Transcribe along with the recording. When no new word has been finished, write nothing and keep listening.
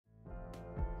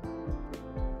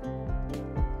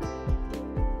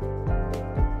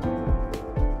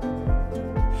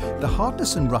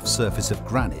hardness and rough surface of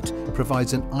granite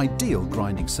provides an ideal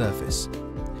grinding surface.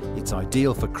 It's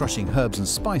ideal for crushing herbs and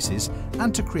spices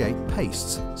and to create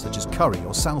pastes such as curry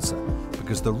or salsa,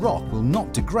 because the rock will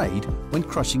not degrade when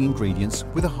crushing ingredients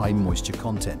with a high moisture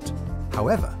content.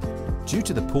 However, due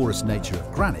to the porous nature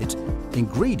of granite,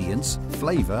 ingredients,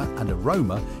 flavour and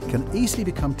aroma can easily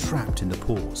become trapped in the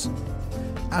pores.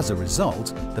 As a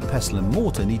result, the pestle and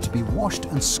mortar need to be washed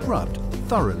and scrubbed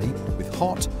thoroughly with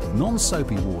hot,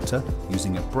 non-soapy water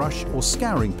using a brush or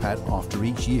scouring pad after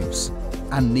each use,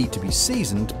 and need to be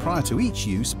seasoned prior to each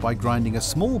use by grinding a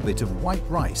small bit of white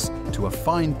rice to a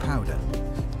fine powder,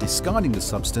 discarding the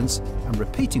substance and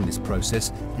repeating this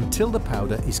process until the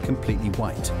powder is completely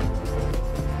white.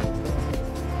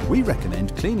 We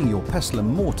recommend cleaning your pestle and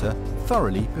mortar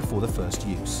thoroughly before the first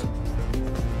use.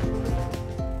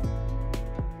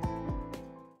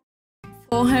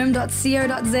 For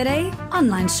home.co.za,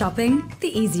 online shopping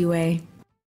the easy way.